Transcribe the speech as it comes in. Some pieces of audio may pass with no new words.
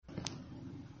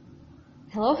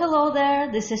Hello, hello there.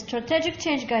 This is Strategic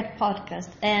Change Guide podcast,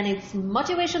 and it's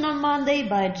Motivation on Monday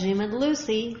by Jim and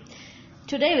Lucy.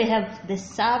 Today we have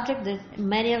this subject that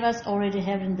many of us already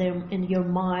have in your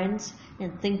minds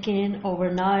and thinking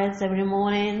overnights every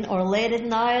morning or late at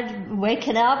night,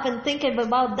 waking up and thinking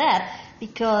about that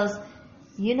because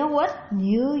you know what?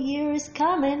 New Year is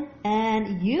coming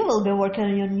and you will be working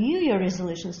on your New Year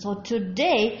resolutions. So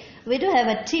today we do have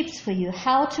a tips for you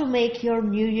how to make your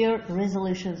New Year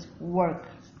resolutions work.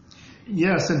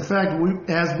 Yes, in fact,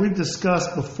 as we've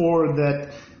discussed before,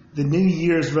 that the New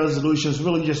Year's resolution is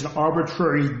really just an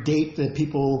arbitrary date that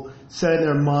people set in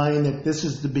their mind that this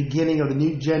is the beginning of the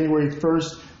new January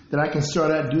 1st, that I can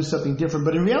start out and do something different.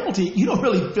 But in reality, you don't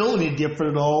really feel any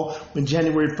different at all when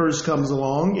January 1st comes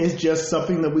along. It's just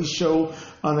something that we show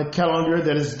on the calendar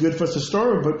that is good for us to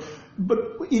start with. But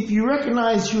if you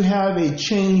recognize you have a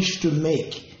change to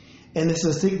make, and it's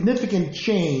a significant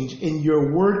change in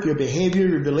your work, your behavior,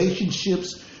 your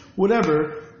relationships,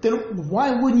 whatever, then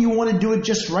why wouldn't you want to do it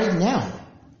just right now?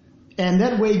 And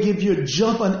that way give you a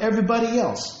jump on everybody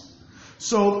else.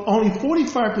 So only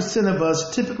 45% of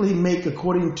us typically make,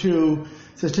 according to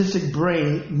Statistic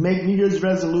Brain, make New Year's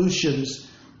resolutions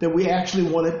that we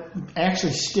actually want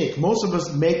to stick. Most of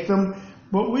us make them,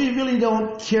 but we really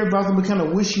don't care about them. We're kind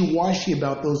of wishy-washy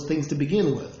about those things to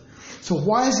begin with. So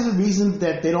why is it the reason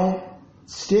that they don't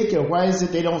stick, or why is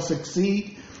it they don't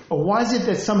succeed? Or why is it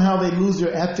that somehow they lose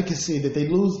their efficacy, that they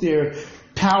lose their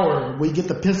power? We get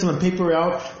the pencil and paper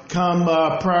out come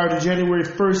prior to January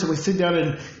 1st, and we sit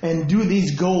down and do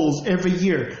these goals every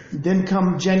year. Then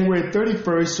come January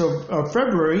 31st or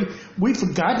February, we've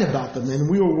forgotten about them,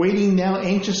 and we were waiting now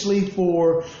anxiously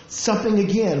for something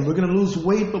again. We're going to lose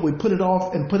weight, but we put it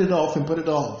off and put it off and put it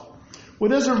off. Well,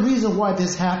 there's a reason why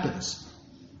this happens.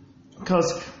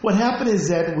 Because what happened is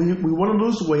that we want to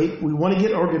lose weight, we want to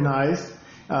get organized,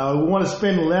 we want to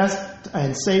spend less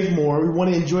and save more. We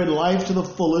want to enjoy life to the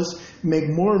fullest, make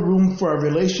more room for our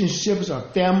relationships, our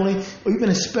family, or even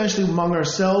especially among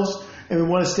ourselves. And we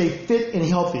want to stay fit and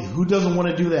healthy. Who doesn't want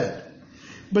to do that?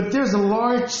 But there's a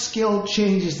large-scale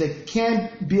changes that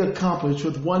can be accomplished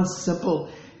with one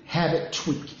simple habit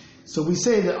tweak. So we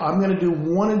say that I'm going to do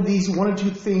one or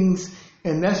two things,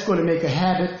 and that's going to make a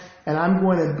habit. And I'm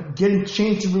going to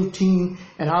change the routine,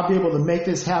 and I'll be able to make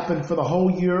this happen for the whole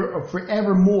year or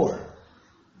forevermore.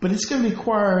 But it's going to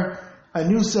require a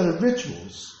new set of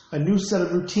rituals, a new set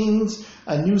of routines,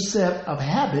 a new set of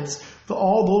habits for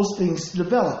all those things to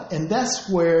develop. And that's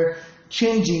where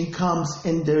changing comes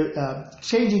into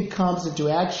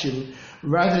action,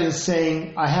 rather than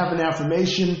saying, I have an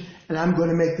affirmation and I'm going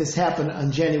to make this happen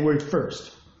on January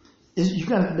 1st. You're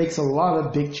going to make a lot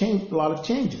of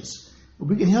changes.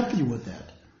 We can help you with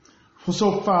that.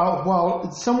 So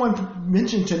while someone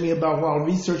mentioned to me about while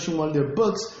researching one of their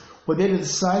books, what they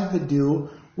decided to do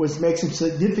was make some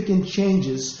significant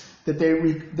changes that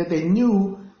they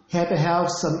knew had to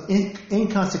have some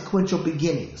inconsequential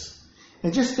beginnings.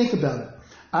 And just think about it.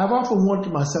 I've often wondered to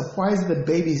myself, why is it that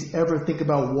babies ever think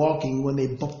about walking when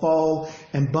they fall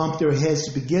and bump their heads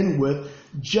to begin with,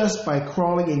 just by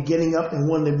crawling and getting up and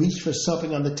wanting to reach for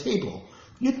something on the table?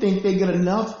 You think they get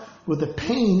enough with the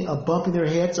pain of bumping their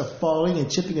heads or falling and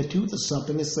chipping a tooth or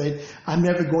something and say, I'm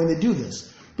never going to do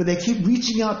this. But they keep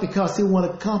reaching out because they want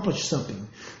to accomplish something.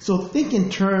 So think in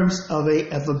terms of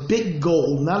a big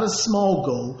goal, not a small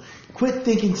goal. Quit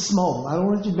thinking small. I don't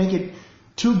want you to make it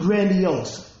too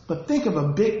grandiose. But think of a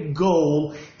big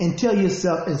goal and tell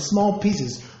yourself in small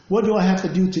pieces, what do I have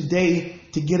to do today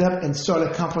to get up and start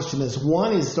accomplishing this?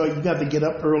 One is you got to get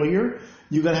up earlier.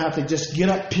 You're going to have to just get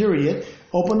up, period.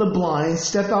 Open the blinds,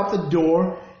 step out the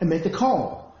door, and make the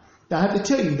call. Now, I have to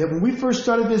tell you that when we first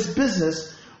started this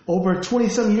business over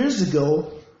 20-some years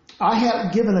ago, I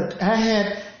had given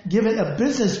a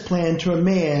business plan to a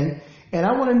man, and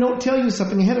I want to tell you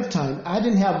something ahead of time. I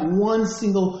didn't have one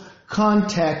single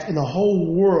contact in the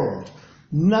whole world.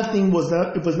 Nothing was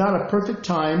up. It was not a perfect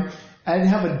time. I didn't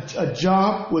have a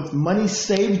job with money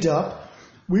saved up.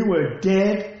 We were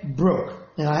dead broke.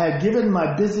 And I had given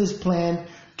my business plan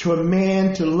to a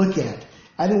man to look at.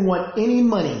 I didn't want any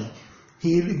money.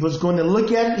 He was going to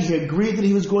look at it. He agreed that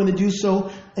he was going to do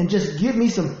so and just give me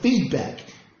some feedback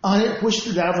on it, which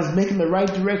that I was making the right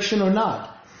direction or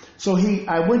not. So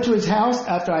I went to his house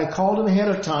after I called him ahead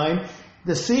of time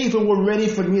to see if it were ready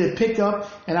for me to pick up,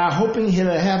 and I'm hoping he'd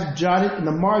have jotted in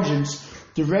the margins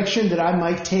direction that I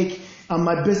might take on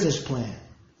my business plan.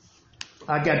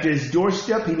 I got to his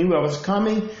doorstep. He knew I was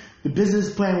coming. The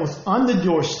business plan was on the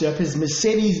doorstep. His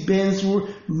Mercedes-Benz were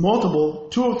multiple,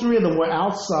 2 or 3 of them were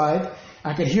outside.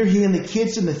 I could hear he and the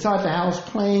kids inside the house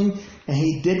playing, and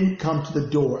he didn't come to the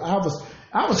door. I was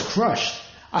I was crushed.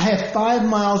 I had 5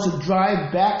 miles to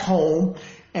drive back home,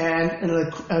 and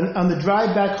on the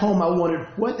drive back home, I wondered,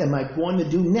 what am I going to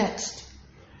do next?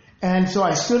 And so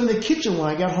I stood in the kitchen when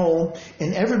I got home,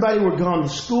 and everybody were gone to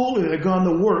school or they're gone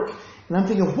to work. And I'm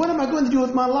thinking, what am I going to do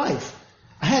with my life?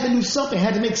 I had to do something. I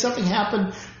had to make something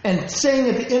happen. And saying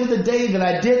at the end of the day that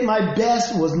I did my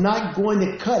best was not going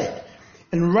to cut it.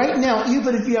 And right now,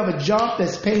 even if you have a job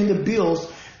that's paying the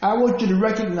bills, I want you to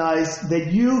recognize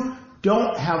that you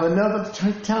don't have another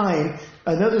time,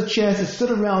 another chance to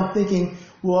sit around thinking,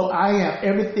 well, I have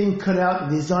everything cut out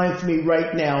and designed for me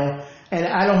right now, and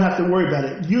I don't have to worry about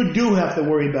it. You do have to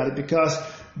worry about it, because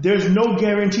there's no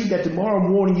guarantee that tomorrow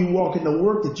morning you walk into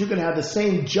work that you're going to have the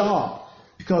same job,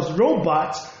 because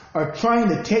robots are trying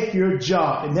to take your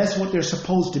job, and that's what they're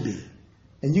supposed to be.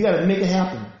 And you got to make it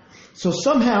happen. So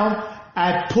somehow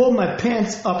I pulled my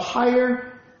pants up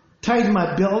higher, tightened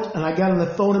my belt, and I got on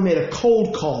the phone and made a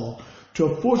cold call to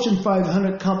a Fortune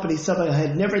 500 company, something I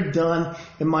had never done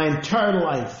in my entire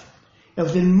life. And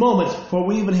within moments, before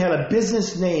we even had a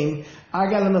business name, I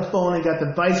got on the phone and got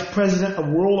the vice president of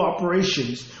world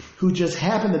operations, who just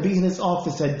happened to be in his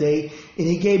office that day, and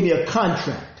he gave me a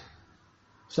contract.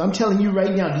 So I'm telling you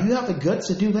right now, do you have the guts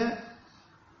to do that?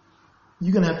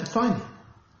 You're going to have to find it.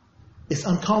 It's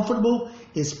uncomfortable,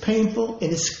 it's painful,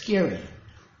 and it's scary.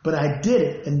 But I did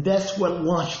it, and that's what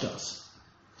launched us.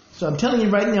 So I'm telling you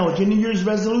right now, with your New Year's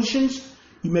resolutions,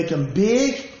 you make them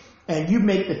big, and you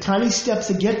make the tiny steps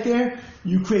to get there.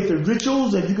 You create the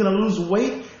rituals that you're going to lose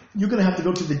weight. You're going to have to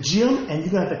go to the gym, and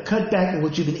you're going to have to cut back on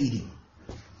what you've been eating.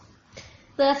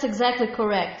 That's exactly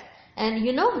correct. And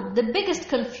you know, the biggest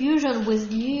confusion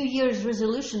with New Year's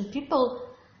resolution, people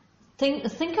think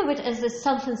of it as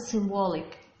something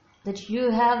symbolic. That you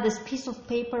have this piece of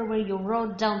paper where you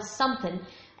wrote down something,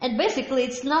 and basically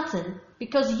it's nothing,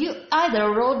 because you either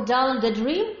wrote down the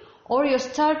dream or you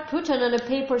start putting on a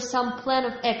paper some plan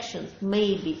of action,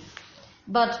 maybe.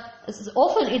 But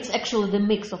often it's actually the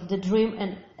mix of the dream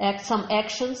and some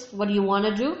actions, what you want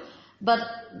to do, but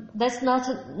that's not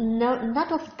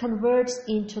often converts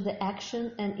into the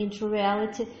action and into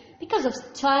reality because of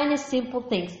tiny simple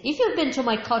things. If you've been to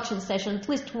my coaching session, at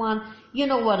least one, you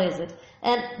know what is it.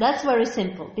 And that's very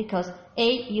simple, because A,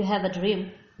 you have a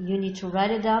dream. You need to write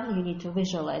it down. You need to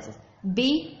visualize it.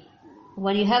 B,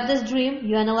 when you have this dream,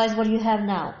 you analyze what you have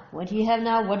now. What do you have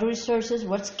now? What resources?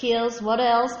 What skills? What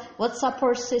else? What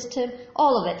support system?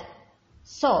 All of it.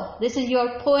 So, this is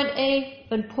your point A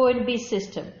and point B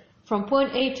system. From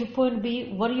point A to point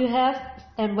B, what do you have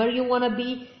and where you want to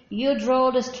be? You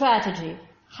draw the strategy.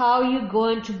 How are you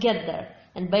going to get there?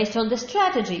 And based on the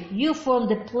strategy, you form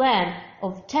the plan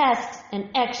of tasks and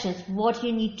actions, what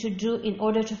you need to do in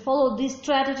order to follow this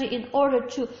strategy in order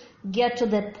to get to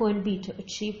that point B, to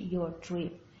achieve your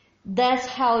dream. That's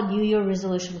how New Year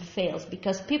resolution fails,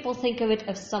 because people think of it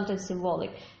as something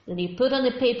symbolic. Then you put on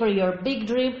the paper your big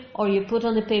dream, or you put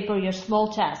on the paper your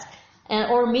small task,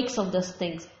 or a mix of those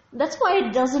things. That's why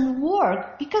it doesn't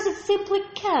work, because it simply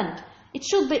can't. It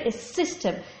should be a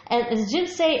system, and as Jim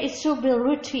said, it should be a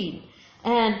routine.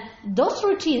 And those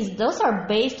routines, those are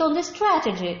based on the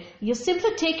strategy. You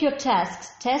simply take your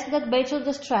tasks, test that based on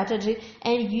the strategy,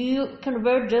 and you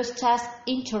convert those tasks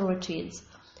into routines.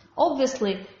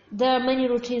 Obviously, there are many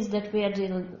routines that we are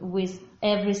dealing with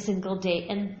every single day,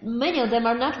 and many of them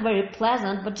are not very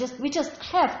pleasant, but we just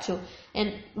have to.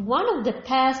 And one of the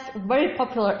past very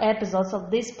popular episodes of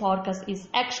this podcast is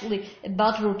actually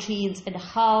about routines and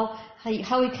how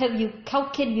can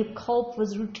you cope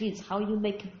with routines, how you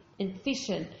make it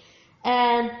efficient.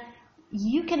 And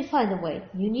you can find a way.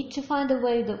 You need to find a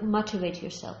way to motivate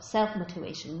yourself,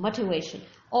 self-motivation, motivation,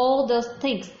 all those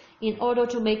things in order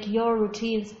to make your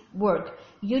routines work.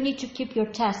 You need to keep your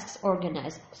tasks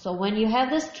organized. So when you have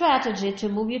the strategy to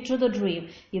move you to the dream,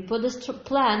 you put this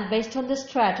plan based on the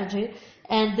strategy,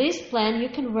 and this plan you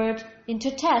convert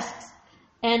into tasks.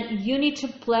 And you need to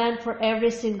plan for every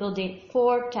single day,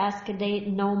 4 tasks a day,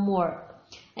 no more.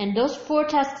 And those 4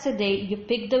 tasks a day, you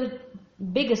pick the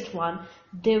biggest one,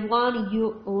 the one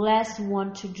you less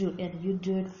want to do, and you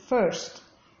do it first.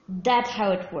 That's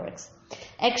how it works.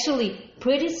 Actually,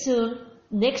 pretty soon,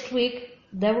 next week,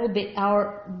 there will be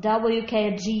our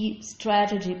WKG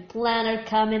strategy planner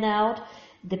coming out.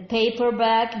 The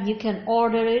paperback, you can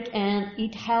order it, and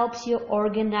it helps you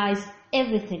organize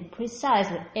everything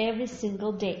precisely every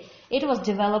single day. It was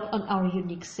developed on our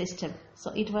unique system,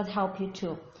 so it will help you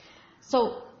too.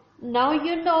 So now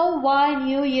you know why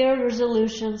New Year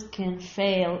resolutions can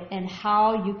fail and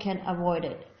how you can avoid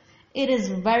it. It is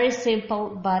very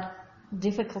simple but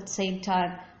difficult at the same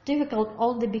time, difficult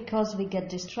only because we get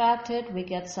distracted, we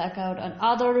get sucked out on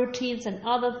other routines and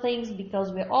other things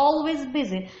because we're always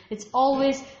busy. It's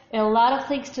always a lot of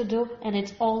things to do, and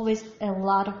it's always a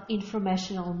lot of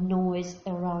informational noise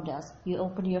around us. You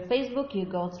open your Facebook, you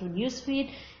go through newsfeed,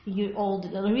 you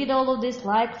read all of this,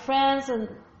 like friends, and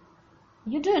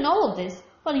you're doing all of this,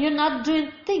 but you're not doing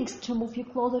things to move you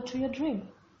closer to your dream.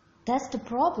 That's the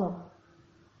problem.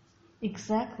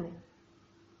 Exactly.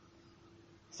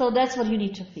 So that's what you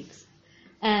need to fix.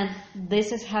 And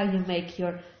this is how you make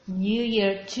your New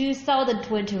Year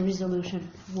 2020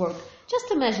 resolution work.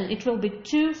 Just imagine it will be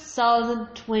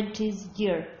 2020's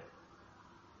year.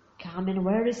 Coming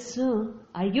very soon.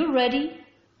 Are you ready?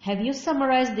 Have you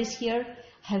summarized this year?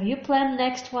 Have you planned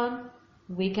next one?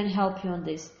 We can help you on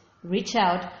this. Reach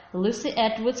out,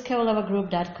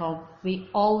 lucy@woodscavalava.group.com. We're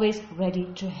always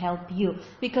ready to help you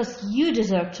because you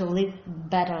deserve to live a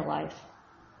better life.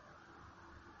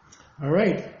 All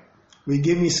right. We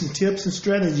give you some tips and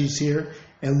strategies here.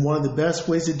 And one of the best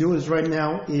ways to do it right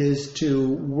now is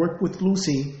to work with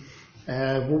Lucy.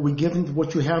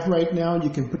 What you have right now, you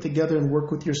can put together and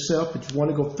work with yourself. If you want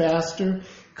to go faster,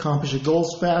 accomplish your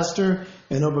goals faster,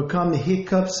 and overcome the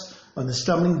hiccups and the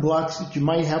stumbling blocks that you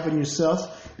might have in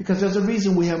yourself, because there's a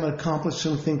reason we haven't accomplished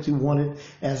some things we wanted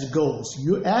as goals.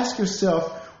 You ask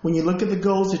yourself, when you look at the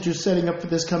goals that you're setting up for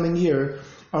this coming year,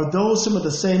 are those some of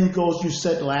the same goals you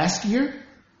set last year,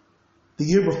 the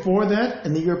year before that,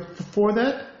 and the year before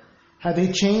that? Have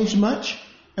they changed much?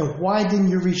 And why didn't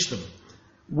you reach them?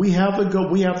 We have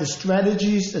the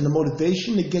strategies and the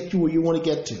motivation to get you where you want to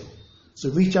get to.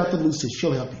 So reach out to Lucy.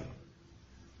 She'll help you.